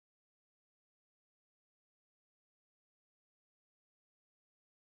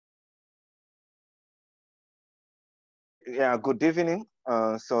Yeah, good evening.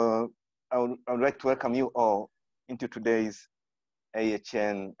 So I would like to welcome you all into today's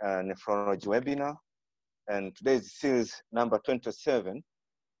AHN nephrology webinar. And today's series number 27.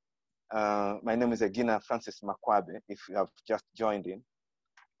 My name is Egina Francis Makwabe, if you have just joined in.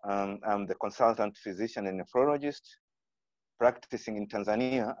 I'm the consultant physician and nephrologist practicing in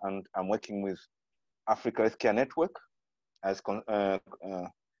Tanzania, and I'm working with Africa Healthcare Network as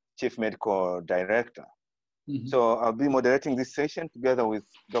Chief Medical Director. Mm-hmm. So I'll be moderating this session together with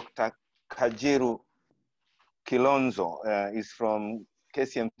Dr. Kajiru Kilonzo. He's from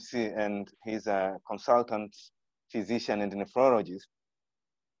KCMC and he's a consultant physician and nephrologist.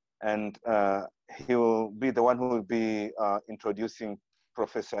 And he will be the one who will be introducing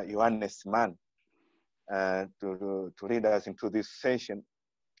Professor Johannes Mann to lead us into this session.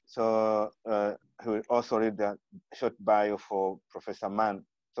 So he will also read a short bio for Professor Mann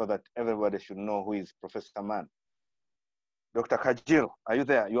so that everybody should know who is Professor Mann. Dr. Kajil, are you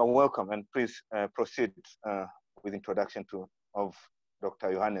there? You are welcome, and please proceed with introduction of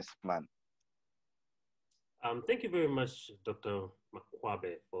Dr. Johannes Mann. Thank you very much, Dr.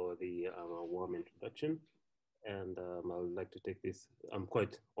 Makwabe, for the warm introduction. And I would like to take this, I'm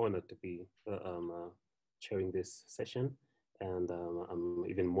quite honored to be chairing this session. And I'm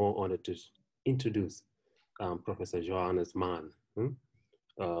even more honored to introduce Professor Johannes Mann,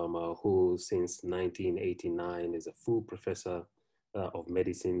 who since 1989 is a full professor of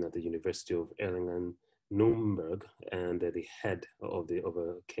medicine at the University of Erlangen-Nürnberg and the head of the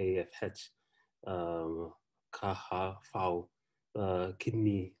KFH KHV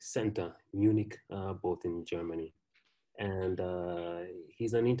Kidney Center, Munich, both in Germany. And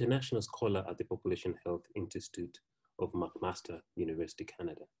he's an international scholar at the Population Health Institute of McMaster, University,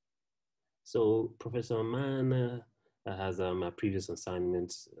 Canada. So Professor Mann has previous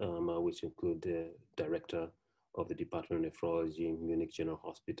assignments, which include director of the Department of Nephrology in Munich General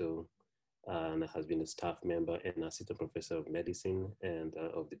Hospital, and has been a staff member and assistant professor of medicine and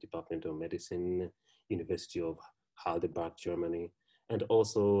of the Department of Medicine, University of Heidelberg, Germany, and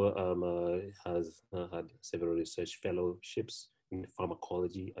also has had several research fellowships in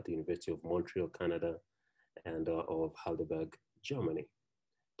pharmacology at the University of Montreal, Canada, and of Heidelberg, Germany.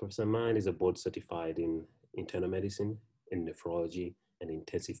 Professor Mann is a board certified in internal medicine, in nephrology, and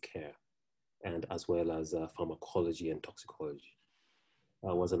intensive care, and as well as pharmacology and toxicology.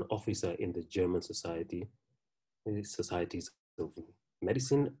 Was an officer in the German Societies of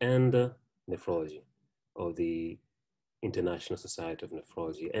Medicine and Nephrology of the International Society of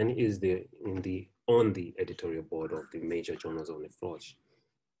Nephrology, and is on the editorial board of the major journals of nephrology.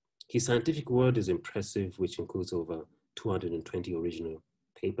 His scientific work is impressive, which includes over 220 original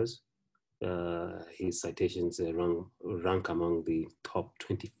papers. His citations rank among the top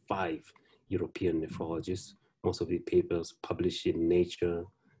 25 European nephrologists. Most of the papers published in Nature,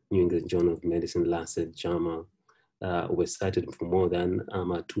 New England Journal of Medicine, Lancet, JAMA, were cited for more than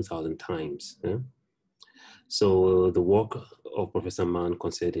 2,000 times. So the work of Professor Mann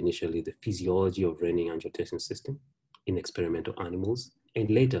considered initially the physiology of renin-angiotensin system in experimental animals, and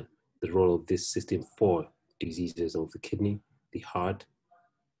later the role of this system for diseases of the kidney, the heart,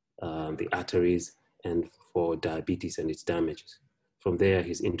 the arteries, and for diabetes and its damages. From there,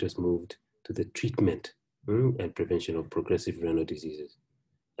 his interest moved to the treatment and prevention of progressive renal diseases,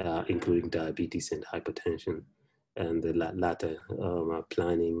 including diabetes and hypertension, and the latter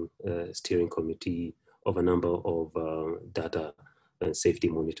planning steering committee of a number of data and safety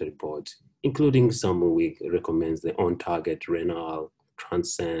monitoring boards, including some we recommends the On-Target, Renal,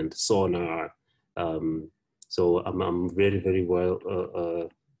 Transcend, Sonar. So I'm very, very well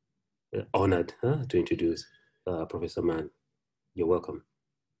honored to introduce Professor Mann. You're welcome.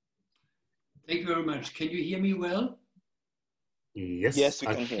 Thank you very much. Can you hear me well? Yes. Yes, we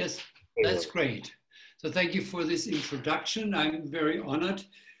can hear. Yes, that's great. So thank you for this introduction. I'm very honored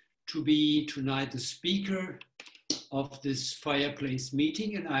to be tonight the speaker of this Fireplace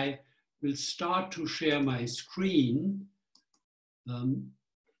meeting, and I will start to share my screen.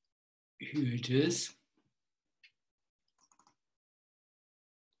 Here it is.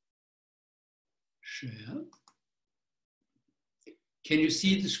 Share. Can you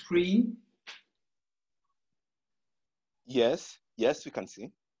see the screen? Yes, yes, we can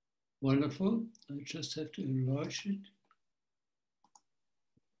see. Wonderful. I just have to enlarge it.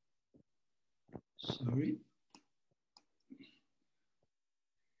 Sorry.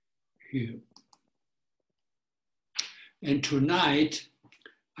 Here. And tonight,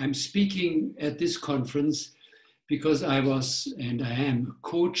 I'm speaking at this conference because I was, and I am,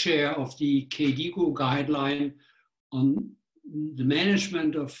 co-chair of the KDIGO guideline on the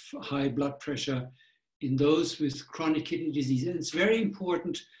management of high blood pressure in those with chronic kidney disease. And it's very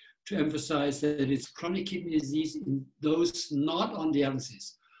important to emphasize that it's chronic kidney disease in those not on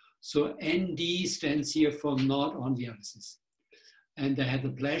dialysis. So ND stands here for not on dialysis. And I had the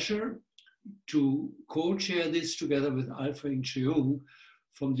pleasure to co-chair this together with Alfred Cheung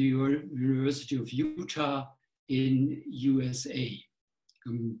from the University of Utah in USA.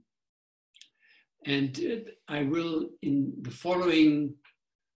 And I will, in the following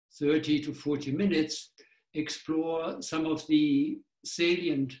 30 to 40 minutes, explore some of the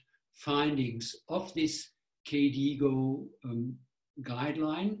salient findings of this KDIGO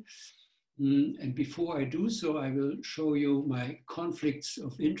guideline. And before I do so, I will show you my conflicts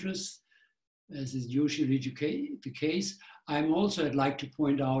of interest, as is usually the case. I'd like to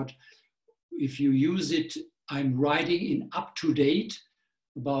point out, if you use it, I'm writing in up-to-date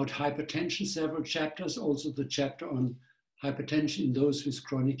about hypertension, several chapters, also the chapter on hypertension in those with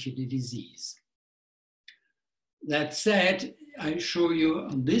chronic kidney disease. That said, I show you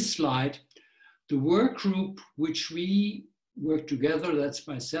on this slide the work group which we work together. That's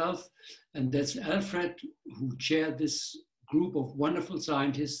myself, and that's Alfred, who chaired this group of wonderful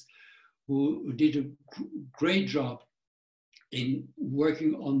scientists who did a great job in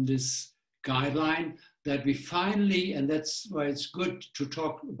working on this guideline that we finally, and that's why it's good to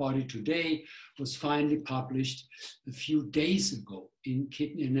talk about it today, was finally published a few days ago in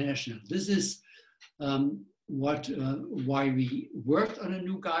Kidney International. This is why we worked on a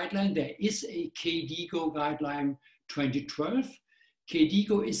new guideline. There is a KDIGO guideline 2012.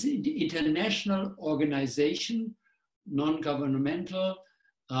 KDIGO is an international organization, non-governmental,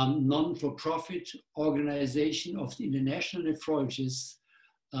 non-for-profit organization of the international nephrologists,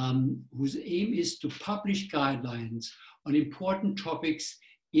 whose aim is to publish guidelines on important topics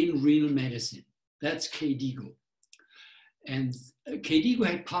in renal medicine. That's KDIGO. And KDIGO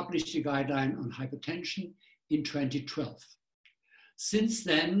had published a guideline on hypertension in 2012. Since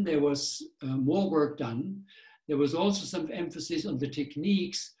then, there was more work done. There was also some emphasis on the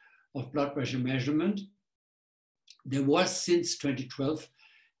techniques of blood pressure measurement. There was, since 2012,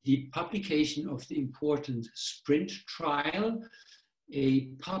 the publication of the important SPRINT trial, a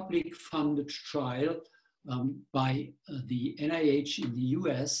public funded trial by the NIH in the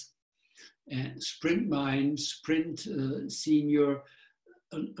US, and SPRINT Mind, SPRINT Senior,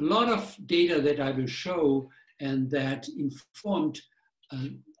 a lot of data that I will show and that informed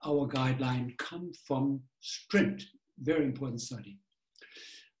our guideline come from SPRINT, very important study.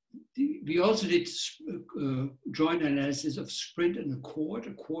 We also did joint analysis of SPRINT and ACCORD.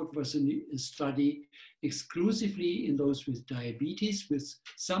 ACCORD was a study exclusively in those with diabetes, with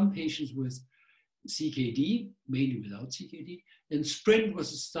some patients with CKD, mainly without CKD. And SPRINT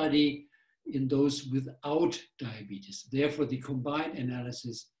was a study in those without diabetes. Therefore, the combined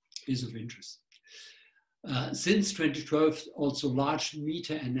analysis is of interest. Since 2012, also large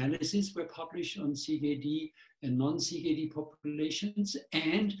meta-analyses were published on CKD and non-CKD populations,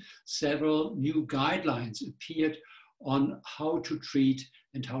 and several new guidelines appeared on how to treat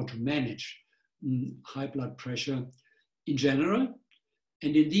and how to manage high blood pressure in general.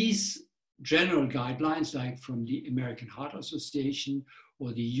 And in these general guidelines, like from the American Heart Association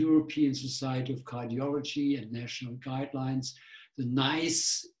or the European Society of Cardiology and national guidelines, the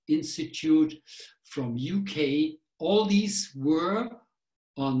NICE Institute from UK, all these were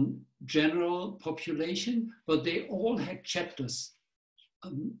on general population, but they all had chapters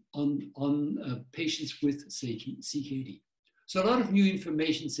on patients with CKD. So a lot of new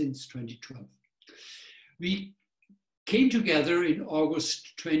information since 2012. We came together in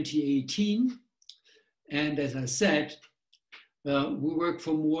August 2018, and as I said, we worked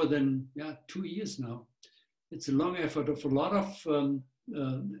for more than 2 years now. It's a long effort of a lot of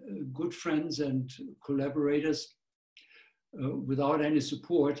good friends and collaborators without any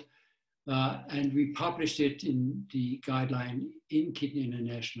support. And we published it in the guideline in Kidney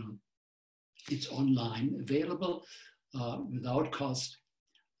International. It's online, available without cost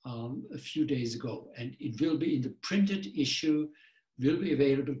a few days ago. And it will be in the printed issue, will be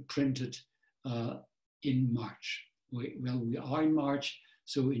available printed in March. We are in March,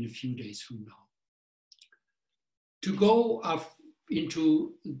 so in a few days from now. To go up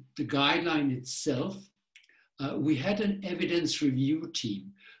into the guideline itself, we had an evidence review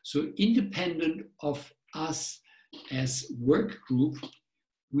team. So independent of us as work group,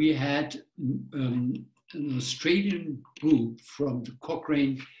 we had an Australian group from the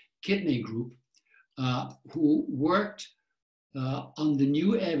Cochrane Kidney Group who worked on the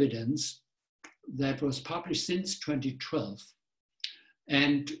new evidence that was published since 2012.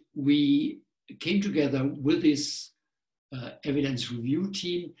 And we came together with this evidence review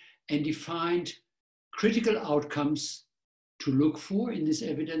team and defined critical outcomes to look for in this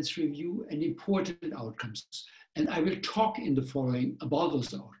evidence review and important outcomes. And I will talk in the following about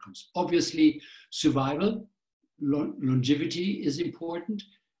those outcomes. Obviously, survival, longevity is important,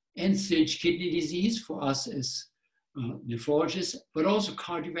 end-stage kidney disease for us as nephrologists, but also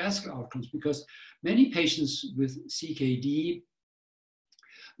cardiovascular outcomes, because many patients with CKD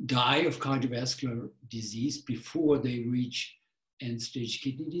die of cardiovascular disease before they reach end-stage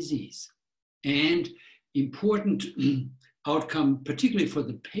kidney disease. And important outcome, particularly for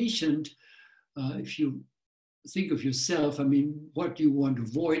the patient, if you think of yourself, I mean, what do you want to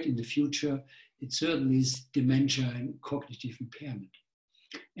avoid in the future? It certainly is dementia and cognitive impairment.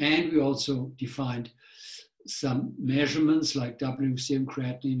 And we also defined some measurements like WCM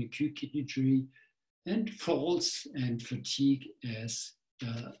creatinine, acute kidney injury, and falls and fatigue as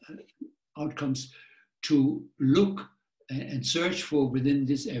outcomes to look and search for within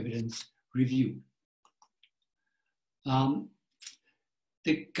this evidence review.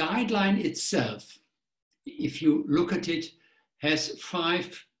 The guideline itself, if you look at it, has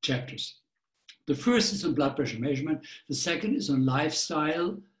 5 chapters. The first is on blood pressure measurement. The second is on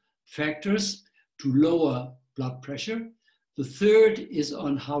lifestyle factors to lower blood pressure. The third is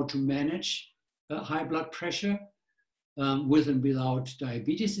on how to manage high blood pressure with and without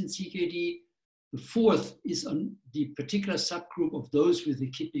diabetes in CKD. The fourth is on the particular subgroup of those with a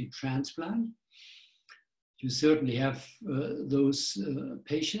kidney transplant. You certainly have those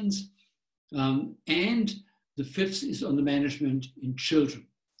patients. And the fifth is on the management in children.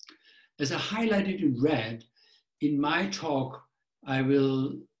 As I highlighted in red, in my talk, I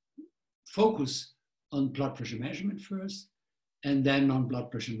will focus on blood pressure measurement first, and then on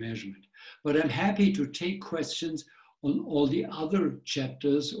blood pressure measurement. But I'm happy to take questions on all the other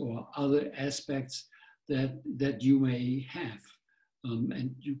chapters or other aspects that you may have.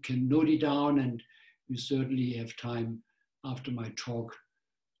 And you can note it down, and you certainly have time after my talk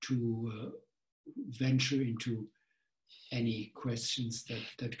to venture into any questions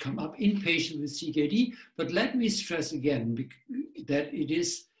that come up in patients with CKD. But let me stress again that it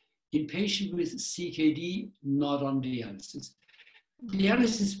is in patients with CKD, not on dialysis.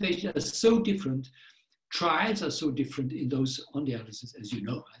 Dialysis patients are so different. Trials are so different in those on dialysis, as you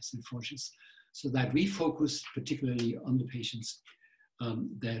know, as nephrologists, so that we focus particularly on the patients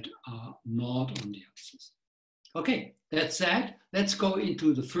that are not on dialysis. Okay, that said, let's go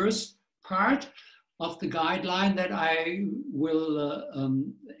into the first part of the guideline that I will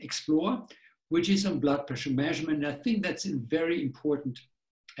explore, which is on blood pressure measurement. And I think that's a very important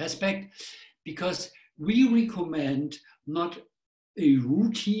aspect, because we recommend not a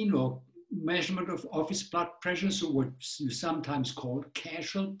routine or measurement of office blood pressure, so what you sometimes call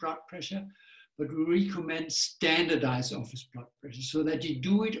casual blood pressure, but we recommend standardized office blood pressure so that you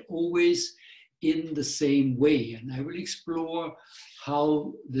do it always in the same way. And I will explore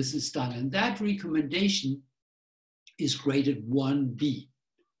how this is done. And that recommendation is graded 1B.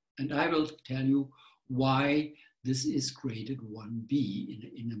 And I will tell you why this is graded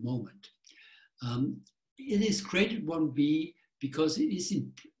 1B in a moment. It is graded 1B because it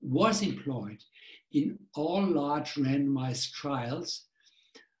was employed in all large randomized trials.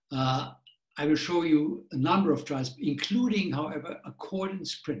 I will show you a number of trials, including, however, ACCORD and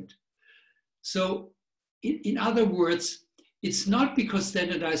SPRINT. So in other words, it's not because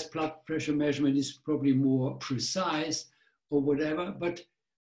standardized blood pressure measurement is probably more precise or whatever, but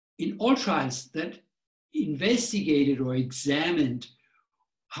in all trials that investigated or examined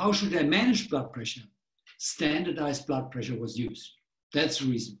how should I manage blood pressure, standardized blood pressure was used. That's the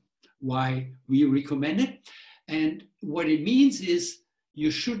reason why we recommend it. And what it means is you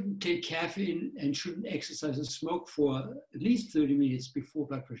shouldn't take caffeine and shouldn't exercise or smoke for at least 30 minutes before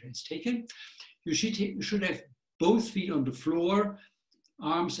blood pressure is taken. You should have both feet on the floor,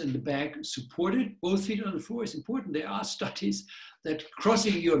 arms and the back supported. Both feet on the floor is important. There are studies that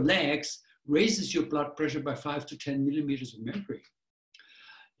crossing your legs raises your blood pressure by 5 to 10 millimeters of mercury.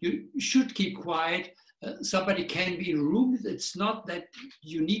 You should keep quiet. Somebody can be in a room. It's not that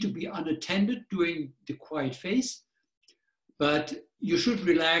you need to be unattended during the quiet phase, but you should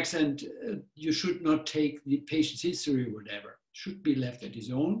relax, and you should not take the patient's history or whatever. Should be left at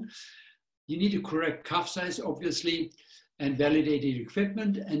his own. You need a correct cuff size, obviously, and validated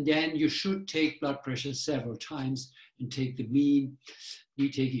equipment. And then you should take blood pressure several times and take the mean.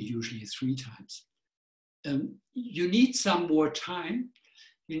 We take it usually 3 times. You need some more time.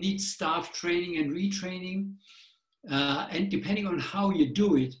 You need staff training and retraining. And depending on how you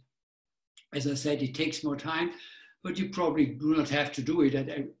do it, as I said, it takes more time, but you probably do not have to do it at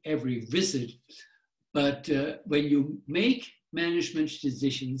every visit. But when you make management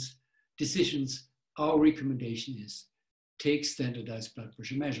decisions, our recommendation is take standardized blood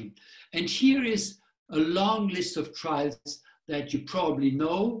pressure measurement. And here is a long list of trials that you probably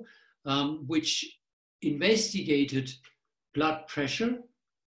know, which investigated blood pressure,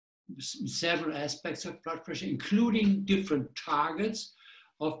 several aspects of blood pressure, including different targets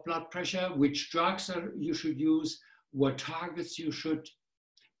of blood pressure, which drugs you should use, what targets you should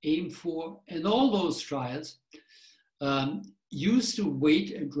aim for. And all those trials used the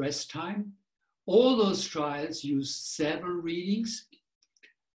weight and rest time. All those trials used several readings.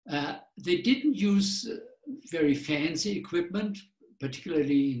 They didn't use very fancy equipment,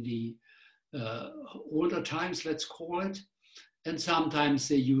 particularly in the older times, let's call it. And sometimes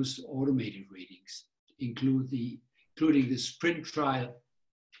they used automated readings, including the sprint trial,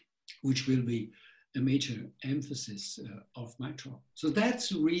 which will be a major emphasis of my talk. So that's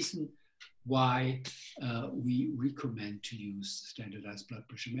the reason why we recommend to use standardized blood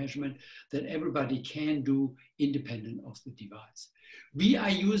pressure measurement that everybody can do independent of the device. We are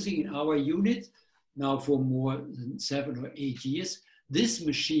using in our unit now for more than 7 or 8 years, this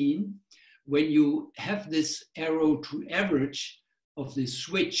machine. When you have this arrow to average of the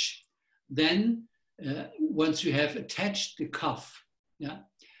switch, then once you have attached the cuff, yeah,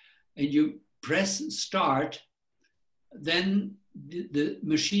 and you press start, then the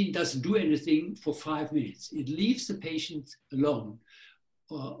machine doesn't do anything for 5 minutes. It leaves the patient alone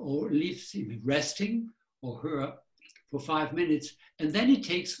or leaves him resting or her for 5 minutes. And then it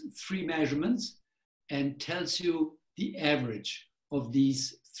takes 3 measurements and tells you the average of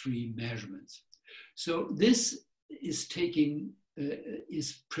these 3 measurements. So this is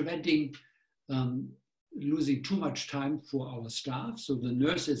preventing losing too much time for our staff. So the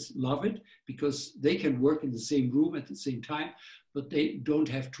nurses love it because they can work in the same room at the same time, but they don't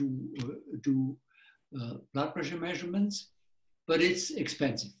have to do blood pressure measurements, but it's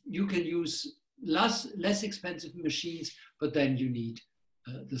expensive. You can use less expensive machines, but then you need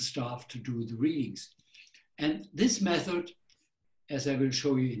the staff to do the readings. And this method, as I will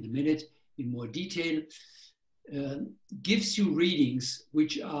show you in a minute in more detail, gives you readings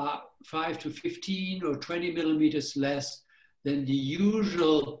which are 5 to 15 or 20 millimeters less than the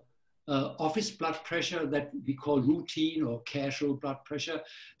usual office blood pressure that we call routine or casual blood pressure,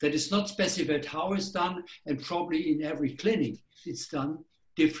 that is not specified how it's done, and probably in every clinic it's done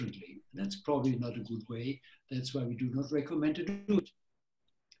differently. That's probably not a good way. That's why we do not recommend to do it.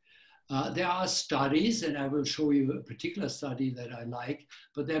 There are studies, and I will show you a particular study that I like,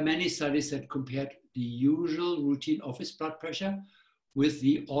 but there are many studies that compared the usual routine office blood pressure with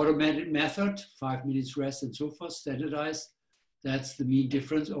the automated method, 5 minutes rest and so forth, standardized. That's the mean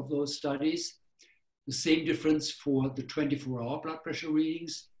difference of those studies. The same difference for the 24-hour blood pressure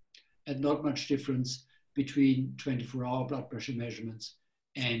readings, and not much difference between 24-hour blood pressure measurements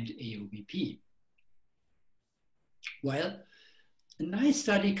and AOBP. Well, a nice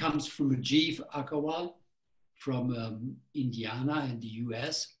study comes from Rajiv Agarwal from Indiana in the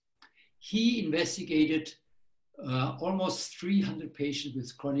US. He investigated almost 300 patients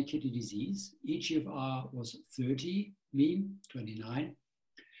with chronic kidney disease. EGFR was 30, mean 29.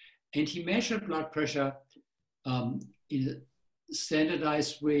 And he measured blood pressure in a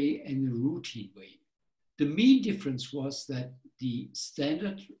standardized way and a routine way. The mean difference was that the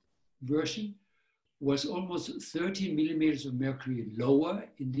standard version was almost 13 millimeters of mercury lower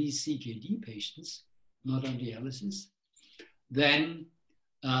in these CKD patients, not on dialysis, than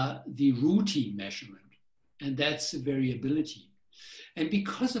the routine measurement. And that's the variability. And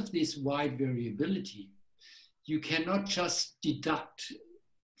because of this wide variability, you cannot just deduct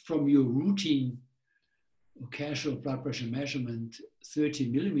from your routine or casual blood pressure measurement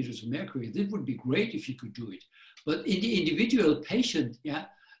 13 millimeters of mercury. That would be great if you could do it. But in the individual patient, yeah,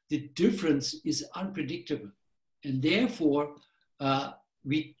 the difference is unpredictable. And therefore,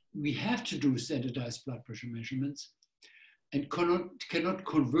 we have to do standardized blood pressure measurements and cannot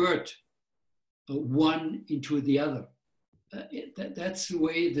convert one into the other. That's the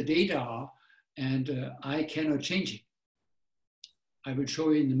way the data are, and I cannot change it. I will show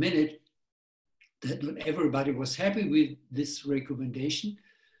you in a minute that not everybody was happy with this recommendation,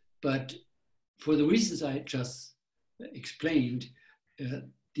 but for the reasons I just explained,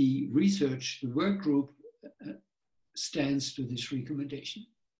 the research, the work group stands to this recommendation.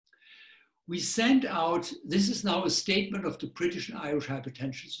 We sent out, this is now a statement of the British and Irish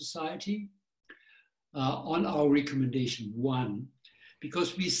Hypertension Society on our recommendation 1,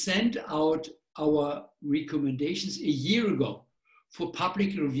 because we sent out our recommendations a year ago for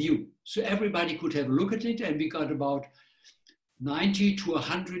public review. So everybody could have a look at it, and we got about 90 to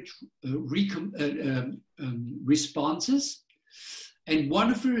 100 responses. And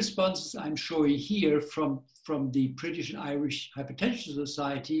one of the responses I'm showing here from the British and Irish Hypertension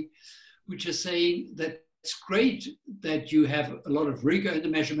Society, which is saying that it's great that you have a lot of rigor in the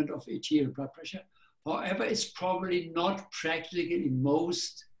measurement of arterial blood pressure. However, it's probably not practical in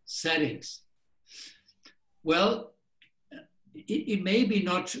most settings. Well, it may be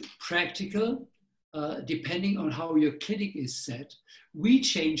not practical depending on how your clinic is set. We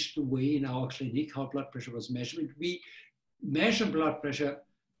changed the way in our clinic how blood pressure was measured. We measure blood pressure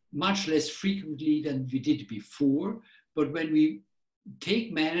much less frequently than we did before, but when we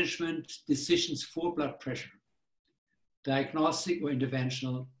take management decisions for blood pressure, diagnostic or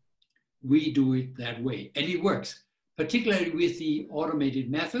interventional, we do it that way. And it works, particularly with the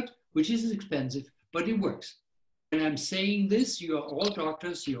automated method, which is expensive, but it works. When I'm saying this, you are all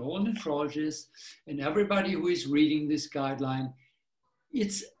doctors, you're all nephrologists, and everybody who is reading this guideline,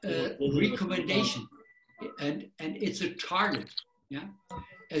 it's a recommendation and it's a target. Yeah?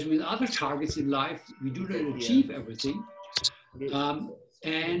 As with other targets in life, we do not achieve everything.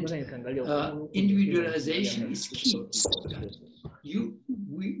 Individualization is key.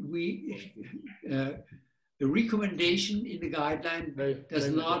 The recommendation in the guideline does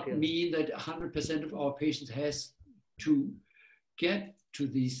not mean that 100% of our patients has to get to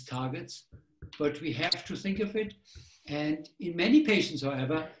these targets, but we have to think of it. And in many patients,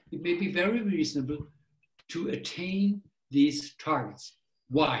 however, it may be very reasonable to attain these targets.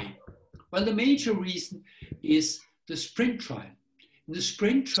 Why? Well, the major reason is the SPRINT trial. In the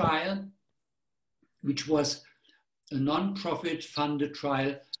SPRINT trial, which was a non-profit funded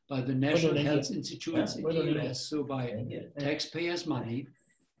trial by the National Health Institutes in the US, so by taxpayers' money,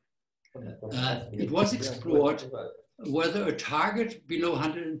 it was explored whether a target below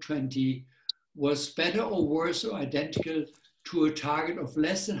 120 was better or worse or identical to a target of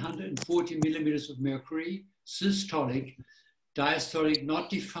less than 140 millimeters of mercury, systolic, diastolic not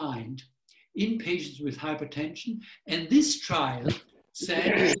defined, in patients with hypertension. And this trial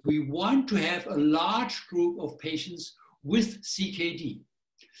said we want to have a large group of patients with CKD.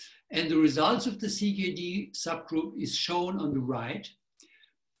 And the results of the CKD subgroup is shown on the right.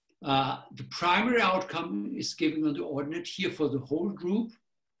 The primary outcome is given on the ordinate here for the whole group,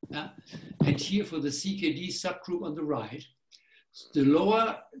 and here for the CKD subgroup on the right. The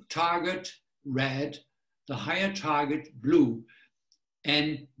lower target, red, the higher target, blue.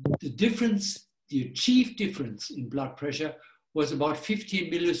 And the difference, the achieved difference in blood pressure was about 15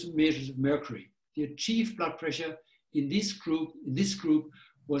 millimeters of mercury. The achieved blood pressure in this group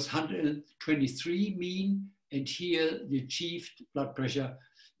was 123 mean, and here the achieved blood pressure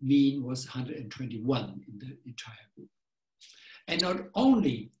mean was 121 in the entire group. And not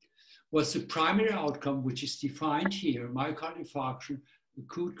only was the primary outcome, which is defined here, myocardial infarction,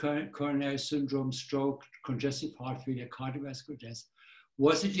 acute coronary syndrome, stroke, congestive heart failure, cardiovascular death,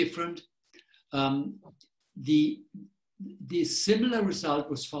 was it different? The similar result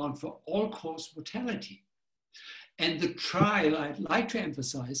was found for all-cause mortality. And the trial, I'd like to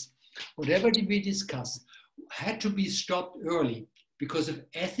emphasize, whatever did we discuss, had to be stopped early because of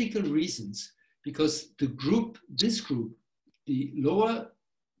ethical reasons, because the group, this group, the lower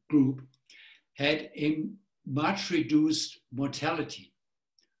group, had a much reduced mortality.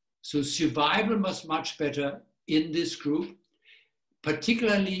 So survival was much better in this group,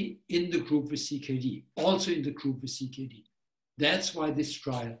 particularly in the group with CKD, also in the group with CKD. That's why this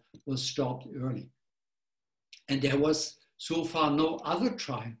trial was stopped early. And there was so far no other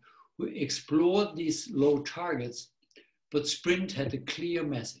trial who explored these low targets, but SPRINT had a clear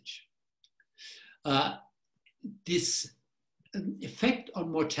message. This effect on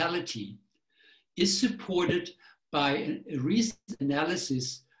mortality is supported by a recent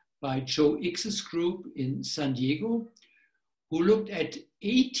analysis by Joe X's group in San Diego, who looked at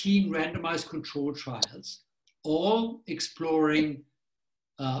 18 randomized control trials, all exploring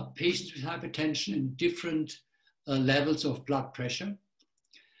patients with hypertension in different levels of blood pressure.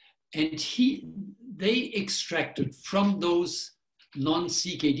 And they extracted from those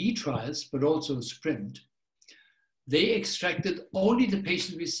non-CKD trials, but also SPRINT, they extracted only the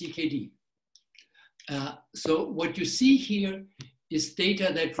patients with CKD. So what you see here is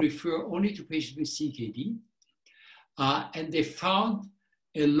data that refer only to patients with CKD. And they found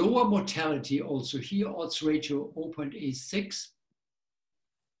a lower mortality also here, odds ratio 0.86.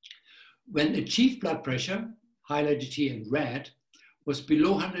 When achieved blood pressure, highlighted here in red, was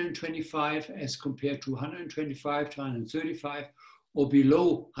below 125 as compared to 125 to 135 or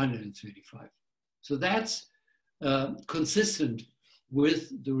below 135. So that's consistent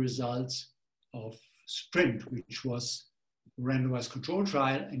with the results of SPRINT, which was a randomized control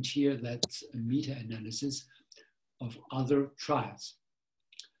trial, and here that's a meta-analysis of other trials.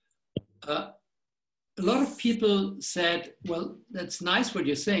 a lot of people said, well, that's nice what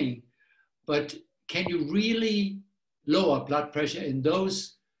you're saying, but can you really lower blood pressure in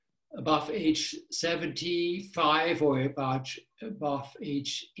those above age 75 or above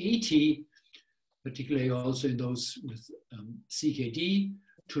age 80, particularly also in those with CKD,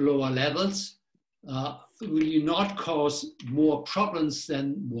 to lower levels? Will you not cause more problems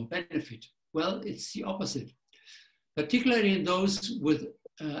than more benefit? Well, it's the opposite. Particularly in those with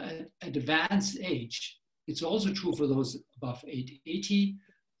an advanced age. It's also true for those above age 80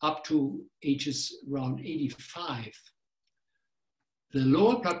 up to ages around 85. The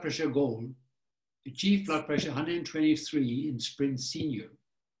lower blood pressure goal, achieve blood pressure 123 in sprint senior,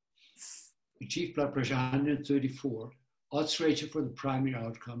 achieve blood pressure 134, odds ratio for the primary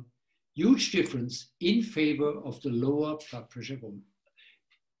outcome, huge difference in favor of the lower blood pressure goal.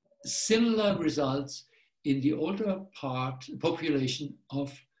 Similar results in the older population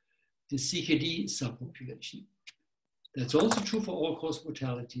of the CKD subpopulation. That's also true for all-cause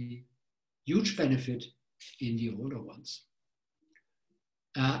mortality, huge benefit in the older ones.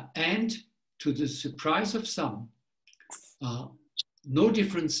 And to the surprise of some, no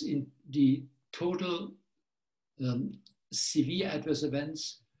difference in the total severe adverse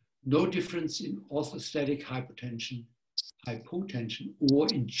events, no difference in orthostatic hypotension, or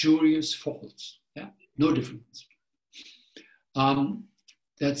injurious falls. Yeah, no difference.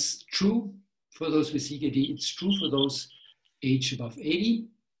 That's true for those with CKD. It's true for those age above 80.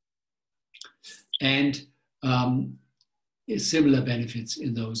 And similar benefits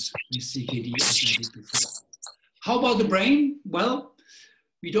in those with CKD as I did before. How about the brain? Well,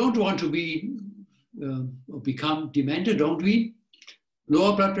 we don't want to be or become demented, don't we?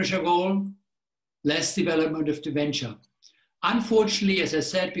 Lower blood pressure goal, less development of dementia. Unfortunately, as I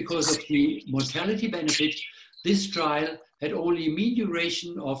said, because of the mortality benefit, this trial had only a mean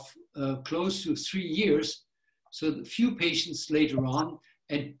duration of close to 3 years, so few patients later on,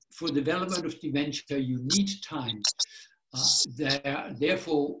 and for development of dementia, you need time.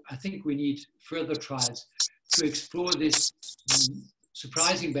 Therefore, I think we need further trials to explore this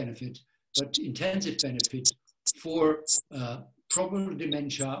surprising benefit, but intensive benefit for probable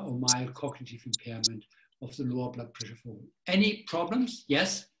dementia or mild cognitive impairment of the lower blood pressure form. Any problems?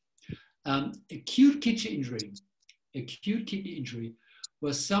 Yes. Acute kidney injury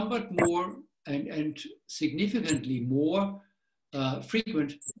was somewhat more and significantly more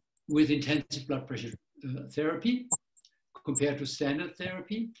frequent with intensive blood pressure therapy compared to standard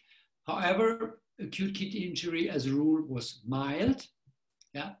therapy. However, acute kidney injury as a rule was mild,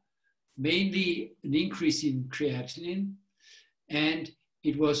 yeah, mainly an increase in creatinine, and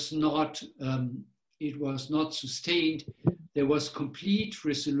it was not sustained. There was complete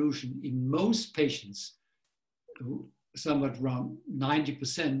resolution in most patients, somewhat around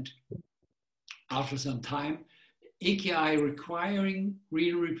 90% after some time. AKI requiring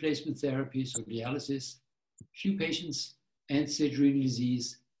renal replacement therapy, so dialysis, few patients, end-stage renal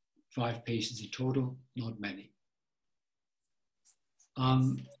disease, 5 patients in total, not many.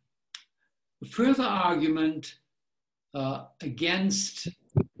 A further argument against,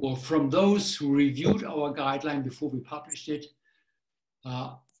 or from those who reviewed our guideline before we published it,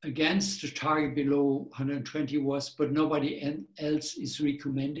 against the target below 120 was, but nobody else is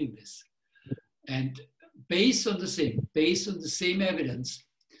recommending this. And based on the same evidence,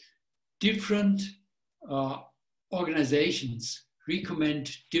 different organizations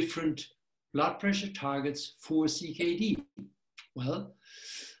recommend different blood pressure targets for CKD. Well,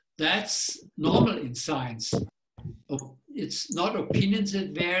 that's normal in science. It's not opinions that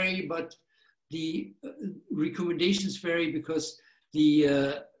vary, but the recommendations vary because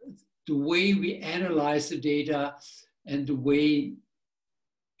the way we analyze the data and the way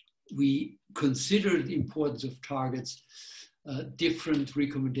we consider the importance of targets, different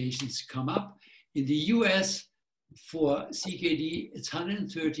recommendations come up. In the US, for CKD, it's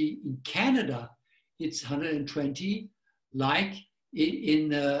 130. In Canada, it's 120, like in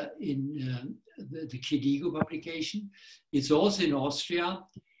the KDIGO publication. It's also in Austria.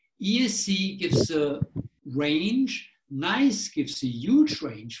 ESC gives a range. NICE gives a huge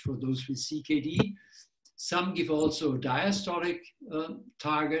range for those with CKD. Some give also a diastolic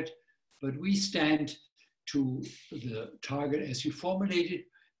target, but we stand to the target as you formulated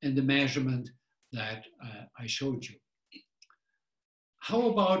and the measurement that I showed you. How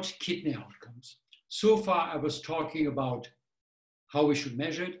about kidney outcomes? So far, I was talking about how we should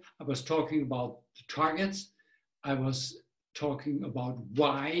measure it. I was talking about the targets. I was talking about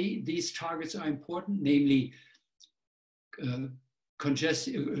why these targets are important, namely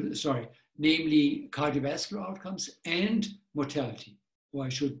namely cardiovascular outcomes and mortality. Or I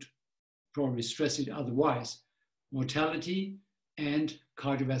should probably stress it otherwise, mortality and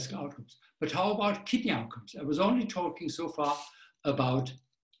cardiovascular outcomes. But how about kidney outcomes? I was only talking so far about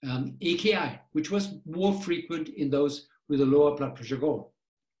AKI, which was more frequent in those with a lower blood pressure goal.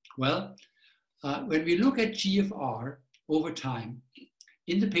 Well, when we look at GFR over time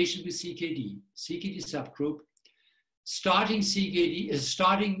in the patient with CKD subgroup, starting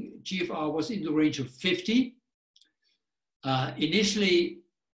GFR was in the range of 50. Initially,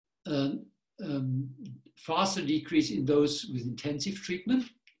 faster decrease in those with intensive treatment.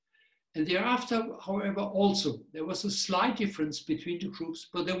 And thereafter, however, also, there was a slight difference between the groups,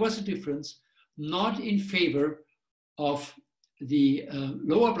 but there was a difference not in favor of the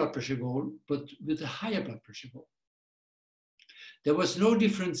lower blood pressure goal, but with a higher blood pressure goal. There was no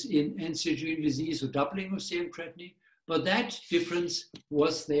difference in end-stage renal disease or doubling of serum creatinine, but that difference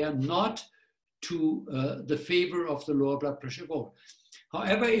was there not to the favor of the lower blood pressure goal.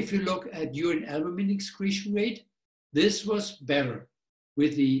 However, if you look at urine albumin excretion rate, this was better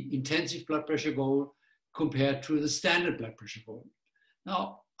with the intensive blood pressure goal compared to the standard blood pressure goal.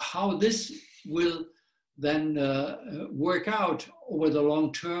 Now, how this will then work out over the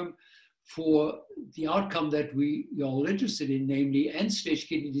long term for the outcome that we are all interested in, namely end-stage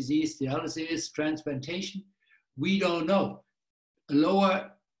kidney disease, dialysis, transplantation, we don't know. A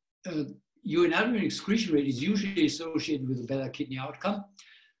lower urine albumin excretion rate is usually associated with a better kidney outcome.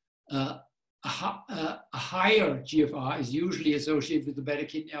 A higher GFR is usually associated with a better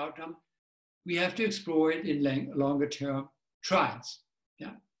kidney outcome. We have to explore it in longer term trials.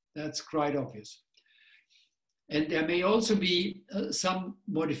 Yeah, that's quite obvious. And there may also be some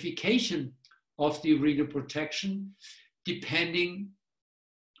modification of the renal protection depending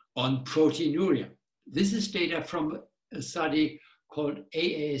on proteinuria. This is data from a study called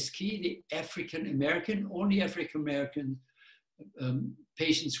AASK, the African American, only African American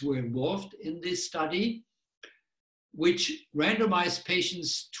patients were involved in this study, which randomized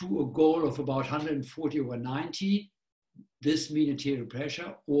patients to a goal of about 140/90, this mean arterial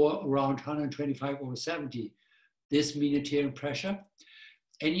pressure, or around 125/70, this mean arterial pressure.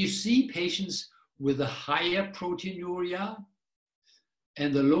 And you see patients with a higher proteinuria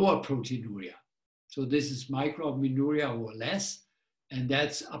and the lower proteinuria. So this is microalbuminuria or less, and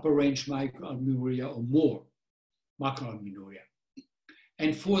that's upper range microalbuminuria or more macroalbuminuria.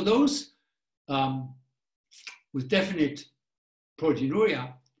 And for those with definite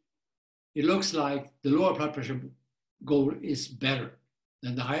proteinuria, it looks like the lower blood pressure goal is better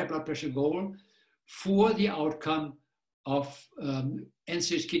than the higher blood pressure goal for the outcome of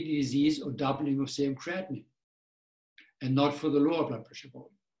end-stage kidney disease or doubling of serum creatinine, and not for the lower blood pressure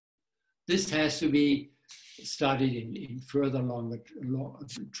goal. This has to be studied in further longer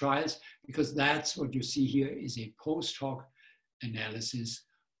trials, because that's what you see here is a post hoc analysis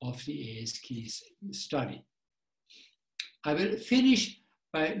of the ASK study. I will finish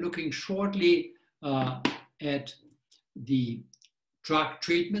by looking shortly at the drug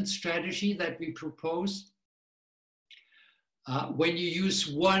treatment strategy that we propose. When you use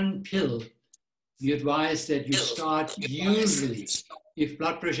one pill, we advise that you start usually, if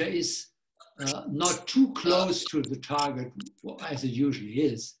blood pressure is not too close to the target, as it usually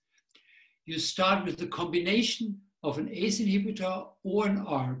is, you start with the combination of an ACE inhibitor or an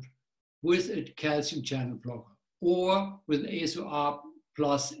ARB with a calcium channel blocker, or with an ASO-ARB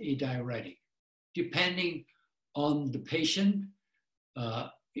plus a diuretic, depending on the patient.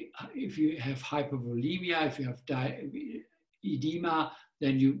 If you have hypervolemia, if you have edema,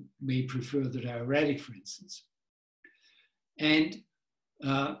 then you may prefer the diuretic, for instance. And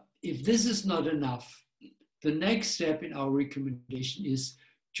if this is not enough, the next step in our recommendation is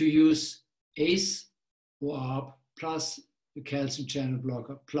to use ACE or ARB plus the calcium channel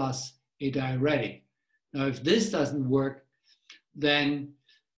blocker plus a diuretic. Now, if this doesn't work, then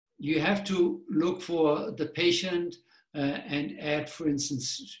you have to look for the patient and add, for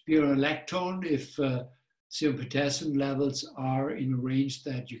instance, spironolactone if serum potassium levels are in a range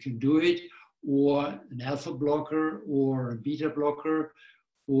that you can do it, or an alpha blocker or a beta blocker,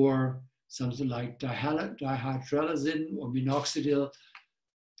 or something like dihydrelazine or minoxidil,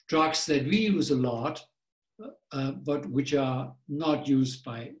 drugs that we use a lot, but which are not used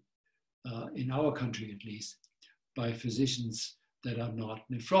by, in our country at least, by physicians that are not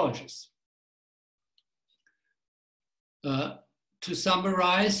nephrologists. To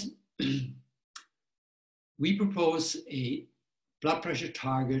summarize, we propose a blood pressure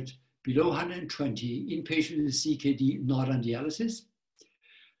target below 120 in patients with CKD not on dialysis.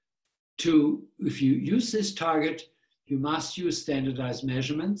 If you use this target, you must use standardized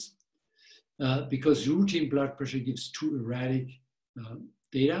measurements because routine blood pressure gives too erratic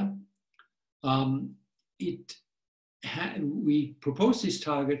data. We propose this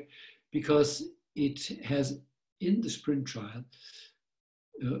target because it has, in the SPRINT trial,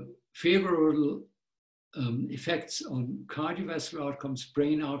 favorable effects on cardiovascular outcomes,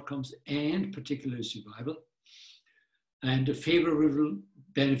 brain outcomes, and particularly survival, and a favorable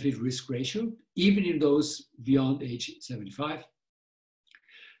benefit-risk ratio, even in those beyond age 75.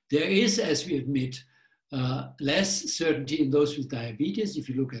 There is, as we admit, less certainty in those with diabetes, if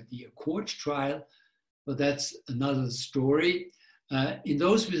you look at the ACCORD trial, but that's another story. In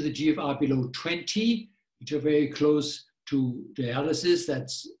those with the GFR below 20, which are very close to dialysis,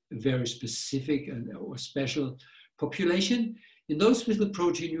 that's a very specific or special population. In those with the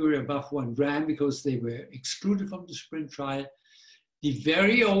proteinuria above 1 gram, because they were excluded from the SPRINT trial, the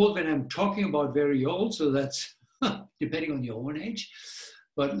very old, when I'm talking about very old, so that's depending on your own age,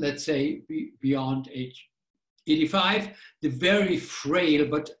 but let's say beyond age 85, the very frail,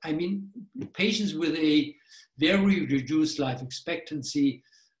 but I mean, patients with a very reduced life expectancy,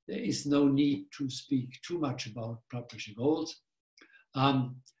 there is no need to speak too much about blood pressure goals.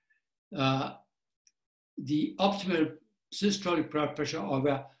 The optimal systolic blood pressure,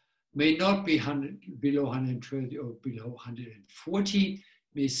 however, may not be below 120 or below 140,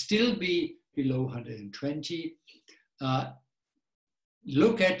 may still be below 120.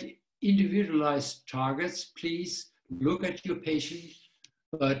 Look at individualized targets, please. Look at your patient,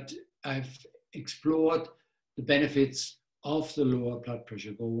 but I've explored the benefits of the lower blood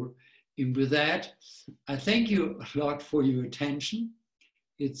pressure goal. And with that, I thank you a lot for your attention.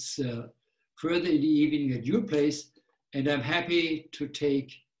 It's further in the evening at your place, and I'm happy to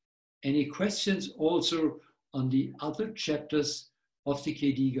take any questions also on the other chapters of the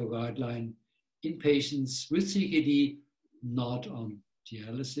KDIGO guideline in patients with CKD, not on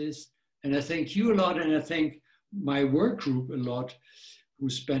dialysis. And I thank you a lot, and I thank my work group a lot, who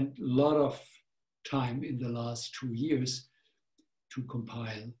spent a lot of time in the last 2 years to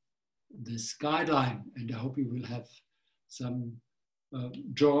compile this guideline. And I hope you will have some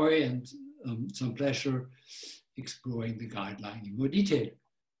joy and some pleasure exploring the guideline in more detail.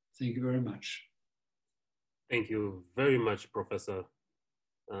 Thank you very much. Thank you very much, Professor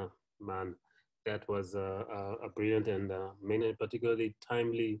Mann. That was a brilliant and many particularly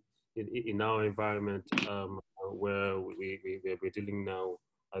timely in our environment where we're dealing now,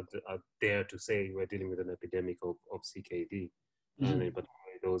 I dare to say, we're dealing with an epidemic of CKD, and in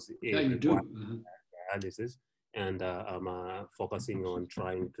particular those dialysis, and I'm focusing on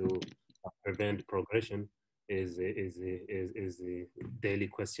trying to prevent progression is the daily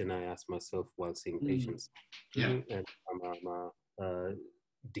question I ask myself while seeing patients. Yeah. And I'm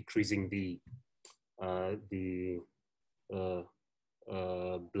decreasing the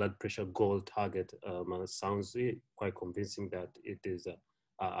blood pressure goal target sounds quite convincing that it is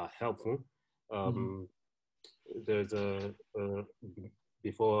helpful. There's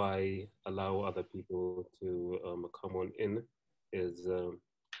before I allow other people to come on in, is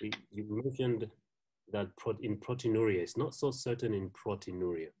you mentioned that in proteinuria, it's not so certain in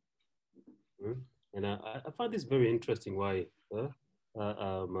proteinuria. And I find this very interesting why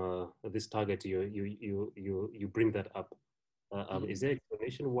this target, you bring that up. Is there an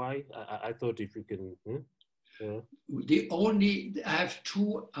explanation why? I thought if you can... I have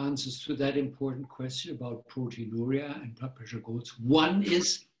two answers to that important question about proteinuria and blood pressure goals. One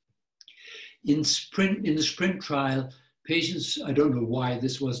is in the SPRINT trial, patients, I don't know why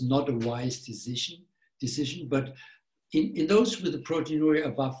this was not a wise decision, but in those with the proteinuria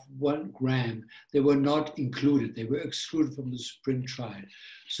above 1 gram, they were not included. They were excluded from the SPRINT trial.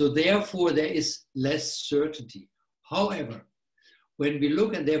 So therefore, there is less certainty. However, when we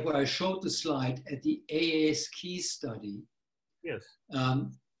look, and therefore I showed the slide at the AASK study, yes,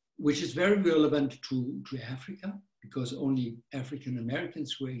 which is very relevant to Africa, because only African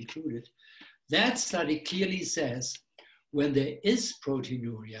Americans were included. That study clearly says when there is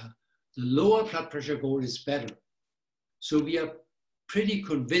proteinuria, the lower blood pressure goal is better. So we are pretty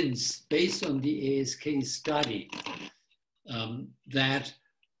convinced, based on the ASK study, that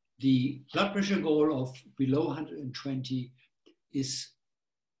the blood pressure goal of below 120 is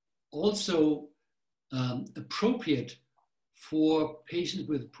also appropriate for patients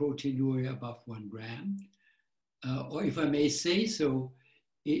with proteinuria above 1 gram. Or if I may say so,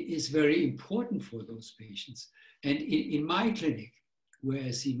 it is very important for those patients. And in my clinic, where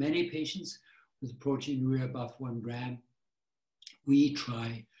I see many patients with proteinuria above 1 gram, we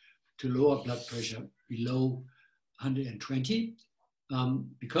try to lower blood pressure below 120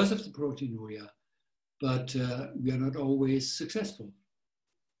 because of the proteinuria, but we are not always successful.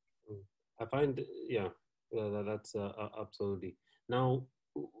 I find, yeah, that's absolutely. Now,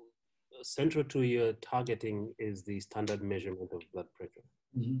 central to your targeting is the standard measurement of blood pressure.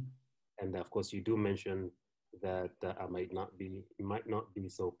 Mm-hmm. And of course, you do mention that it might not be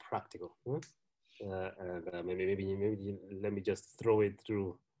so practical. Huh? And maybe let me just throw it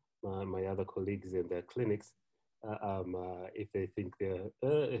through my other colleagues in their clinics. If they think they're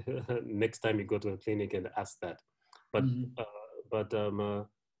next time you go to a clinic and ask that. But mm-hmm.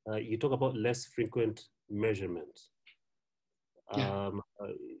 You talk about less frequent measurements. Yeah.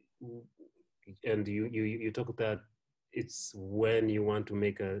 And you talk that it's when you want to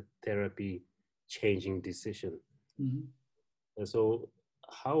make a therapy changing decision. Mm-hmm. So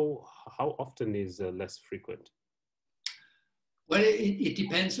how often is less frequent? Well, it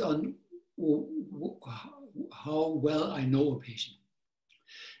depends on how well I know a patient.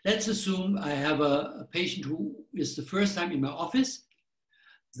 Let's assume I have a patient who is the first time in my office.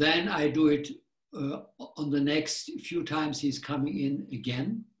 Then I do it on the next few times he's coming in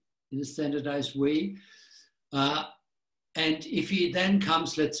again in a standardized way. And if he then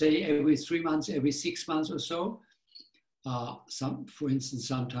comes, let's say, every 3 months, every 6 months or so, for instance,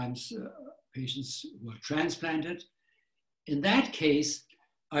 sometimes patients were transplanted. In that case,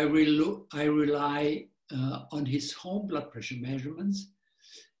 I rely on his home blood pressure measurements.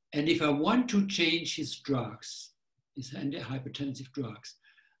 And if I want to change his drugs, his antihypertensive drugs,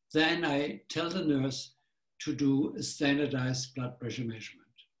 then I tell the nurse to do a standardized blood pressure measurement.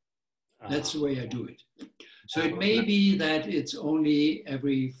 That's the way I do it. So it may be that it's only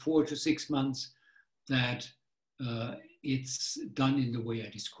every 4 to 6 months that it's done in the way I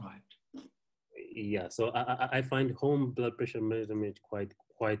described. Yeah, so I find home blood pressure measurement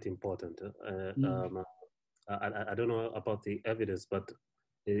quite important. I don't know about the evidence, but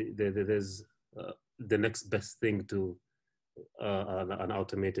there's the next best thing to an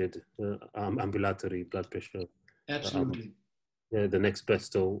automated ambulatory blood pressure. Absolutely. The next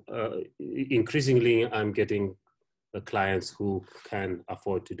best. So increasingly, I'm getting clients who can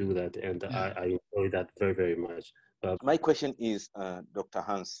afford to do that, and yeah. I enjoy that very, very much. My question is, Dr.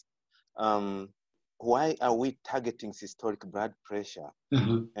 Hans, why are we targeting systolic blood pressure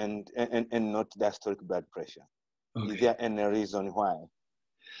and not diastolic blood pressure? Okay. Is there any reason why?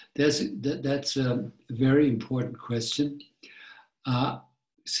 That's a very important question.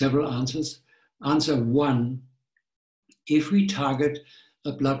 Several answers. Answer one, if we target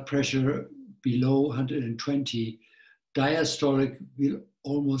a blood pressure below 120, diastolic will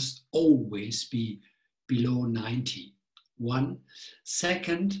almost always be below 90. One.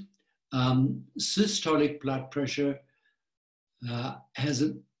 Second, systolic blood pressure has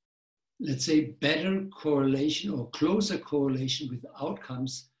a, let's say, better correlation or closer correlation with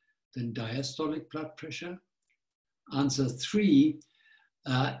outcomes than diastolic blood pressure. Answer three,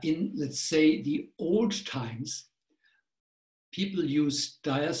 in, let's say, the old times, people used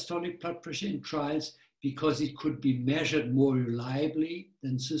diastolic blood pressure in trials because it could be measured more reliably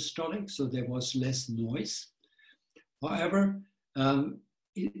than systolic, so there was less noise. However,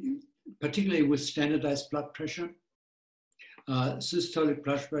 particularly with standardized blood pressure, systolic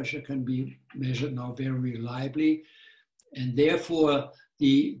blood pressure can be measured now very reliably, and therefore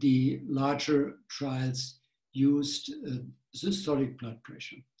the larger trials used systolic blood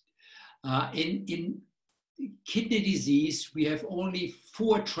pressure. In kidney disease, we have only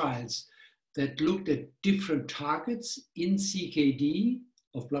 4 trials that looked at different targets in CKD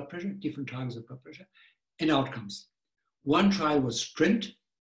of blood pressure, different targets of blood pressure, and outcomes. One trial was SPRINT,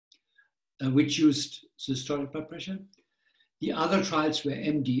 which used systolic blood pressure. The other trials were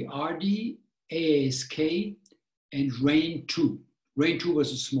MDRD, ASK, and RAIN-2. RAIN-2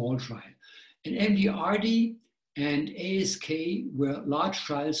 was a small trial. And MDRD and ASK were large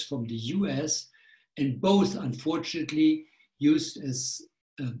trials from the US, and both, unfortunately, used as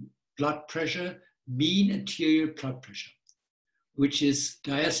blood pressure, mean arterial blood pressure, which is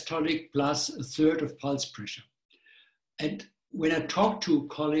diastolic plus a third of pulse pressure. And when I talk to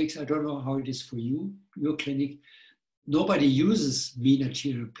colleagues, I don't know how it is for you, your clinic, nobody uses mean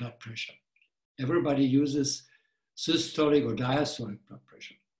arterial blood pressure. Everybody uses systolic or diastolic blood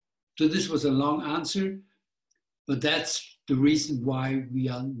pressure. So this was a long answer, but that's the reason why we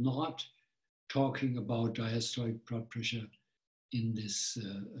are not talking about diastolic blood pressure in this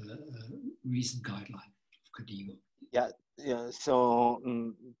recent guideline of KDIGO. Yeah. So,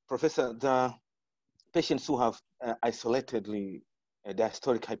 Professor, the patients who have isolatedly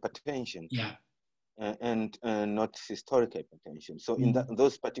diastolic hypertension, yeah, and not systolic hypertension. So, in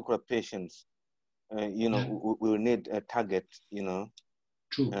those particular patients, we will need a target.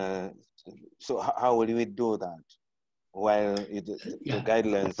 True. So, how will we do that? While the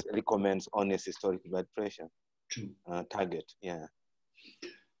guidelines recommends only systolic blood pressure target, yeah.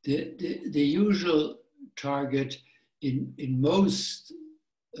 the usual target in most,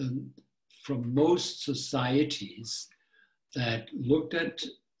 from most societies that looked at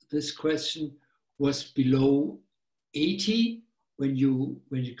this question was below 80 when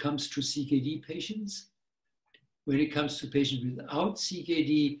it comes to CKD patients. When it comes to patients without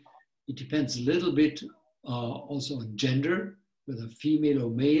CKD, it depends a little bit also on gender, whether female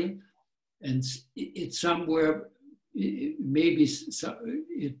or male, and it's somewhere, maybe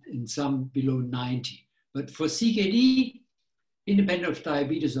in some below 90. But for CKD, independent of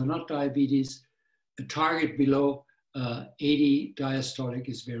diabetes or not diabetes, a target below 80 diastolic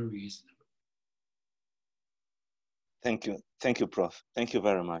is very reasonable. Thank you, Prof. Thank you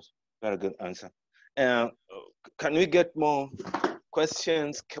very much. Very good answer. Can we get more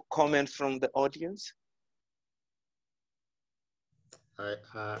questions, comments from the audience?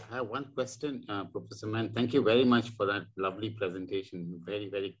 I have one question, Professor Mann. Thank you very much for that lovely presentation. Very,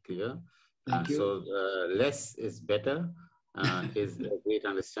 very clear. Thank you. So less is better is a great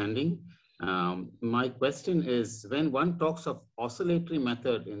understanding. My question is, when one talks of oscillatory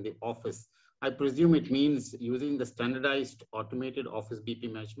method in the office, I presume it means using the standardized automated office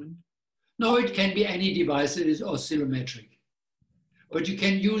BP measurement? No, it can be any device that is oscillometric. But you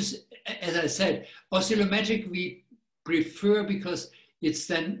can use, as I said, oscillometric we prefer because it's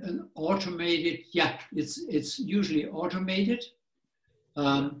then an automated, it's usually automated,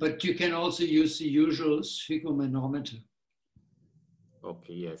 but you can also use the usual sphygmomanometer.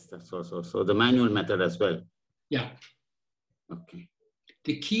 Okay, yes, that's also, so the manual method as well. Yeah. Okay.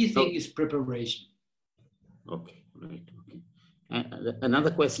 The key thing is preparation. Okay, right, okay.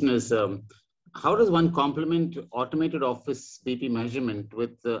 Another question is, how does one complement automated office BP measurement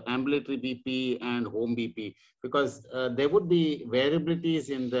with ambulatory BP and home BP? Because there would be variabilities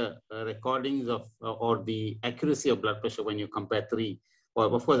in the recordings of or the accuracy of blood pressure when you compare three.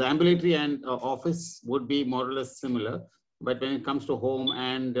 Well, of course, ambulatory and office would be more or less similar, but when it comes to home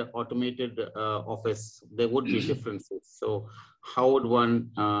and automated office, there would be differences. So how would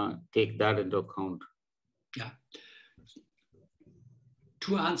one take that into account? Yeah.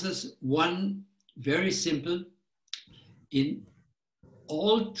 Two answers. One, very simple. In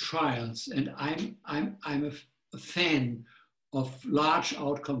all trials, and I'm a fan of large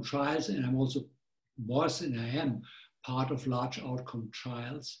outcome trials, and I'm also was and I am part of large outcome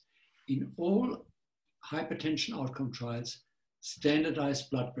trials. In all hypertension outcome trials, standardized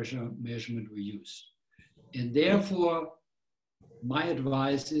blood pressure measurement we use. And therefore, my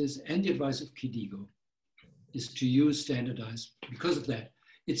advice is, and the advice of KDIGO, is to use standardized because of that.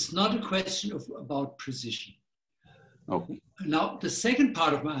 It's not a question about precision. Okay. Now, the second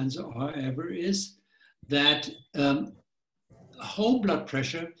part of my answer, however, is that home blood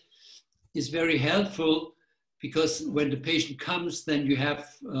pressure is very helpful because when the patient comes, then you have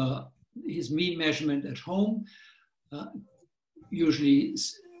his mean measurement at home, usually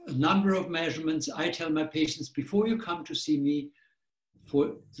a number of measurements. I tell my patients, before you come to see me,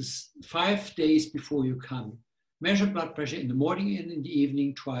 for this 5 days before you come, measure blood pressure in the morning and in the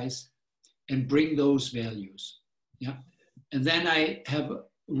evening twice and bring those values. Yeah. And then I have a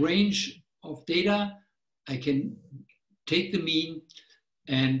range of data. I can take the mean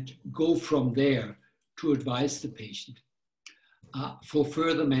and go from there to advise the patient for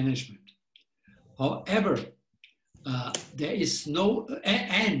further management. However, there is no,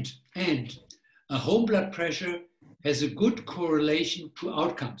 and a home blood pressure has a good correlation to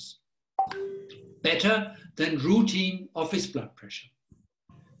outcomes, better than routine office blood pressure.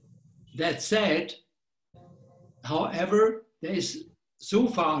 That said, however, there is so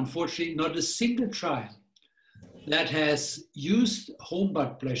far, unfortunately, not a single trial that has used home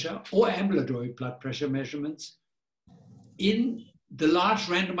blood pressure or ambulatory blood pressure measurements in the large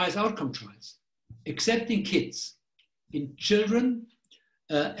randomized outcome trials, except in kids. In children,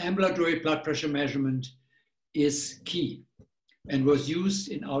 ambulatory blood pressure measurement is key and was used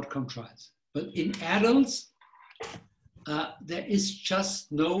in outcome trials. But in adults, there is just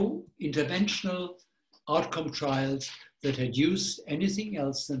no interventional outcome trials that had used anything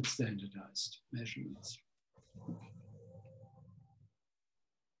else than standardized measurements.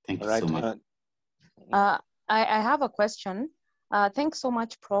 Thank you so much. I have a question. Thanks so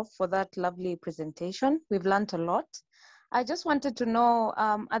much, Prof, for that lovely presentation. We've learned a lot. I just wanted to know,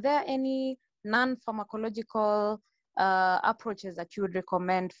 are there any non-pharmacological approaches that you would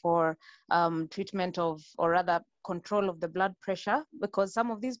recommend for treatment of, or rather control of the blood pressure? Because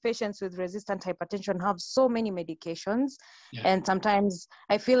some of these patients with resistant hypertension have so many medications. Yeah. And sometimes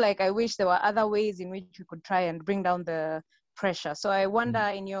I feel like I wish there were other ways in which we could try and bring down the pressure. So I wonder,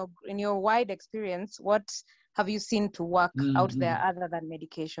 in your wide experience, what have you seen to work out there other than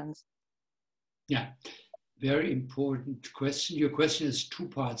medications? Yeah, very important question. Your question has two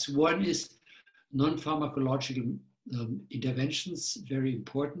parts. One is non-pharmacological interventions, very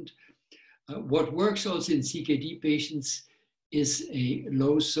important. What works also in CKD patients is a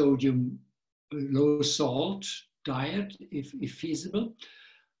low sodium, low salt diet, if feasible.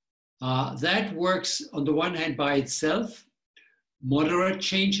 That works on the one hand by itself, moderate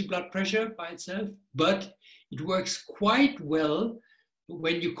change in blood pressure by itself, but it works quite well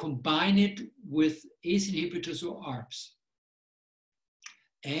when you combine it with ACE inhibitors or ARBs.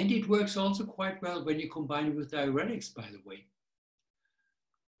 And it works also quite well when you combine it with diuretics, by the way.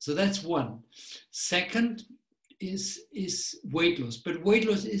 So that's one. Second is weight loss, but weight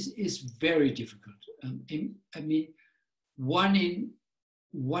loss is very difficult. I mean, one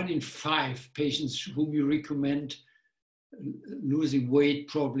in 5 patients whom you recommend losing weight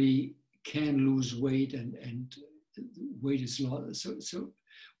probably can lose weight, and weight is so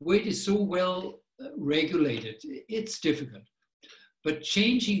weight is so well regulated. It's difficult, but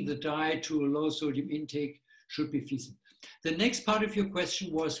changing the diet to a low sodium intake should be feasible. The next part of your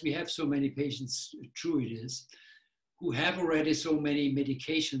question was, we have so many patients, true it is, who have already so many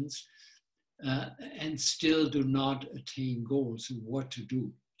medications and still do not attain goals, and what to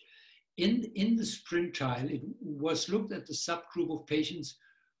do. In the SPRINT trial, it was looked at the subgroup of patients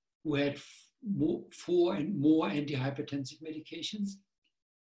who had 4 and more antihypertensive medications.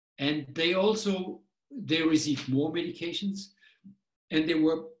 And they received more medications, and they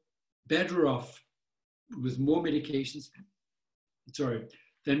were better off with more medications,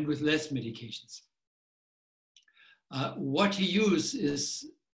 than with less medications. What he used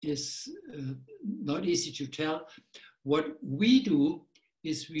is not easy to tell. What we do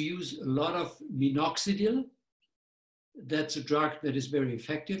is we use a lot of minoxidil. That's a drug that is very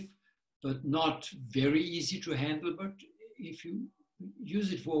effective, but not very easy to handle. But if you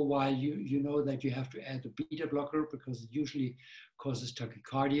use it for a while, you know that you have to add a beta blocker because it usually causes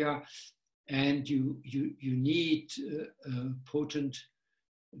tachycardia, and you need potent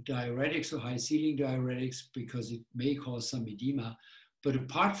diuretics or high ceiling diuretics because it may cause some edema. But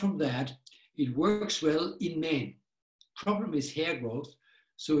apart from that, it works well in men. Problem is hair growth,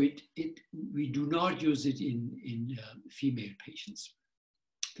 so we do not use it in female patients.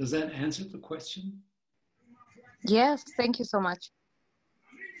 Does that answer the question? Yes, thank you so much.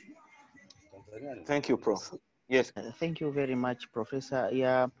 Thank you, Prof. Yes. Thank you very much, Professor.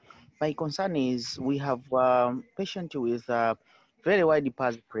 Yeah, my concern is we have patients with very wide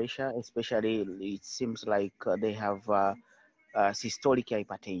pulse pressure, especially it seems like they have systolic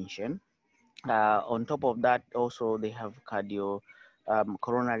hypertension. On top of that, also they have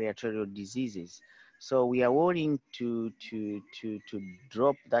coronary arterial diseases. So we are willing to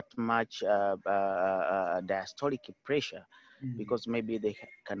drop that much diastolic pressure because maybe they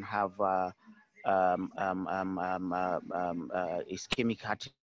can have ischemic heart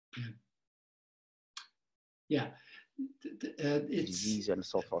disease and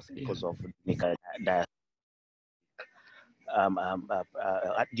so forth because of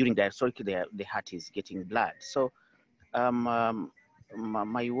during diastolic, the heart is getting blood. So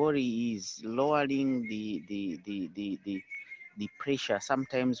my worry is lowering the pressure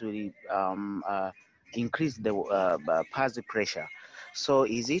sometimes will increase the pulse pressure. So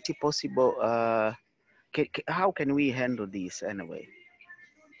is it possible? How can we handle this anyway?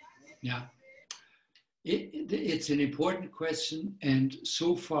 Yeah, it's an important question, and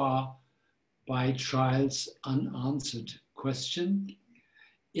so far by trials unanswered question.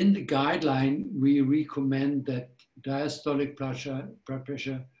 In the guideline, we recommend that diastolic blood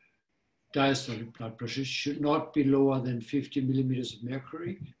pressure should not be lower than 50 millimeters of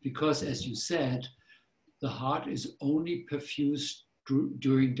mercury, because as you said, the heart is only perfused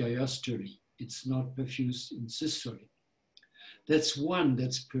during diastole. It's not perfused in systole. That's one,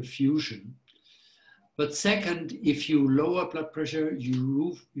 that's perfusion. But second, if you lower blood pressure,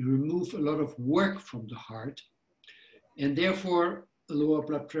 you remove a lot of work from the heart, and therefore a lower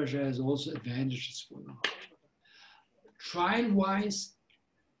blood pressure has also advantages for the heart. Trial-wise,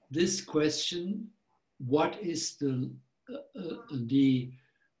 this question, what is the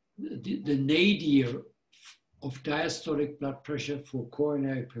nadir of diastolic blood pressure for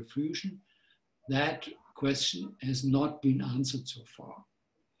coronary perfusion, that question has not been answered so far.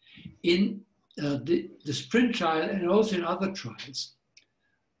 In the SPRINT trial and also in other trials,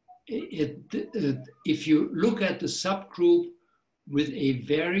 if you look at the subgroup with a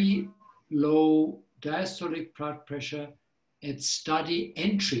very low diastolic blood pressure at study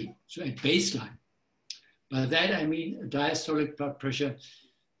entry, so at baseline, by that I mean a diastolic blood pressure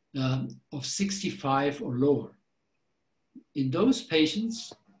of 65 or lower. In those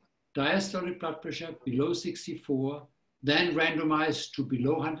patients, diastolic blood pressure below 64, then randomized to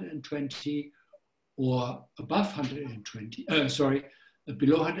below 120 or above 120,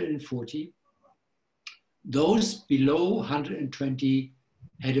 below 140. Those below 120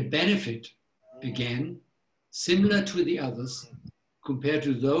 had a benefit, again, similar to the others, compared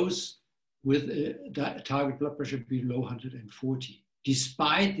to those with a target blood pressure below 140,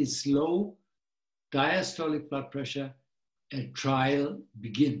 despite this low diastolic blood pressure at trial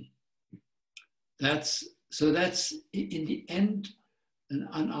begin. So that's in the end an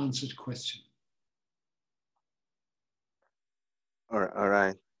unanswered question. All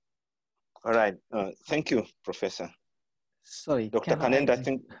right. Thank you, Professor. Sorry, Dr. Kanenda, I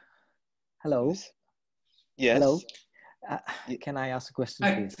think. Hello. Yes. Hello. Can I ask a question,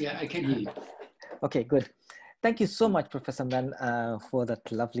 please? Yeah, I can hear you. Okay, good. Thank you so much, Professor Mann, for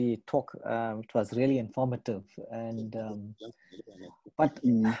that lovely talk. It was really informative. And but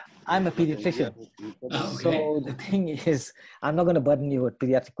I'm a pediatrician, so the thing is, I'm not going to burden you with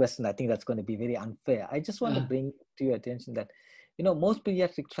pediatric questions. I think that's going to be very unfair. I just want to bring to your attention that, you know, most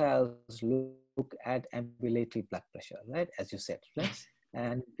pediatric trials look at ambulatory blood pressure, right? As you said, right?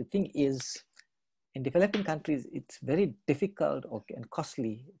 And the thing is, in developing countries, it's very difficult and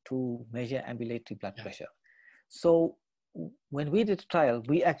costly to measure ambulatory blood pressure. So when we did a trial,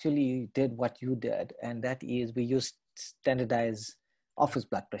 we actually did what you did, and that is we used standardized office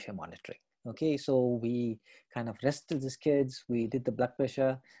blood pressure monitoring. Okay, so we kind of rested these kids, we did the blood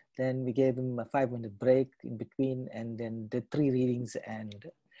pressure, then we gave them a 5-minute break in between, and then did 3 readings.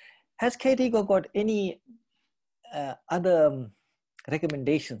 And has KDIGO got any other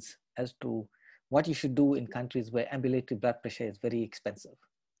recommendations as to what you should do in countries where ambulatory blood pressure is very expensive?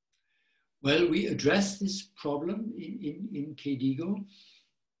 Well, we addressed this problem in KDIGO,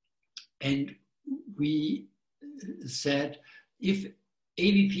 and we said if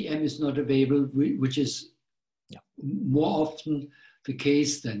ABPM is not available, which is more often the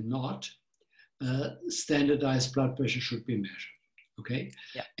case than not, standardized blood pressure should be measured, okay?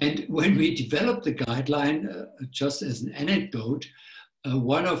 Yeah. And when we developed the guideline, just as an anecdote,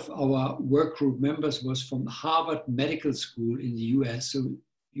 one of our work group members was from Harvard Medical School in the US, so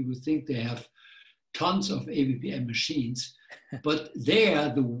you would think they have tons of ABPM machines, but there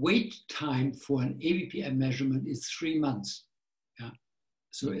the wait time for an ABPM measurement is 3 months. Yeah.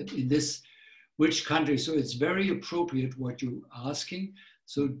 So in this, which country? So it's very appropriate what you're asking.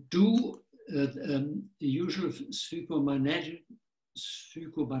 So do the usual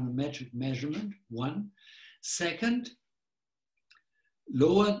sphygmomanometric measurement, 1. Second,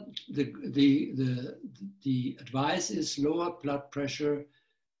 lower the advice is lower blood pressure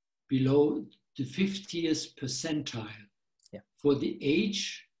below the 50th percentile for the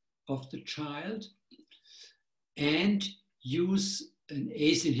age of the child, and use an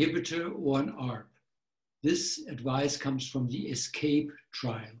ACE inhibitor or an ARB. This advice comes from the ESCAPE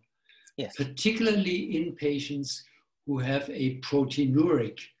trial, particularly in patients who have a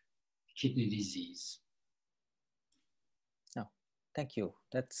proteinuric kidney disease. Oh, thank you.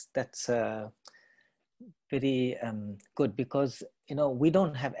 That's very good, because you know we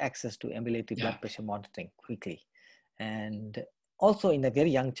don't have access to ambulatory blood pressure monitoring quickly, and also in a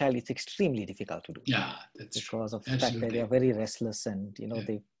very young child it's extremely difficult to do. Yeah, that's because true. of the fact that they are very restless, and you know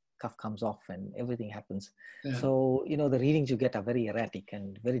the cuff comes off and everything happens. So you know the readings you get are very erratic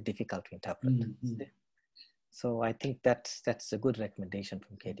and very difficult to interpret. So I think that's a good recommendation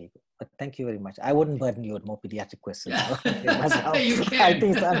from KDIGO. But thank you very much. I wouldn't burden you with more pediatric questions. You can. I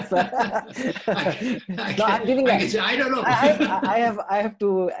think it's unfair. No, I'm giving that. I don't know. I have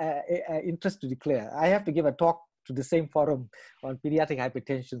to interest to declare. I have to give a talk to the same forum on pediatric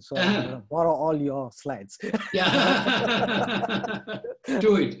hypertension. So I'm going to borrow all your slides. Do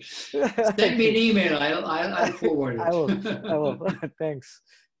it. Send me an email. I'll forward it. I will. Thanks.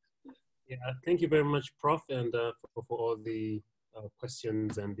 Yeah, thank you very much, Prof, and for all the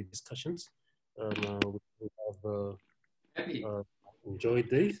questions and the discussions. We have enjoyed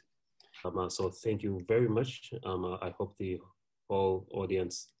this. So thank you very much. I hope the whole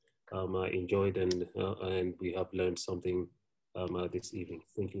audience enjoyed and we have learned something this evening.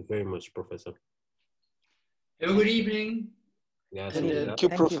 Thank you very much, Professor. Have a good evening. Yeah, thank you,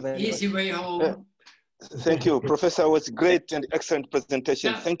 Prof. Easy way home. Thank you, Professor. It was great and excellent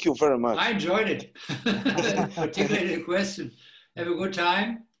presentation. Thank you very much. I enjoyed it, particularly the question. Have a good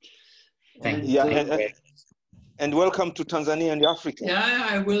time. And welcome to Tanzania and Africa. Yeah,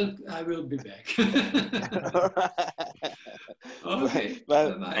 I will be back. Okay.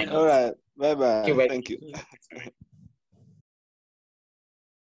 Bye. All right. Bye-bye. Thank you.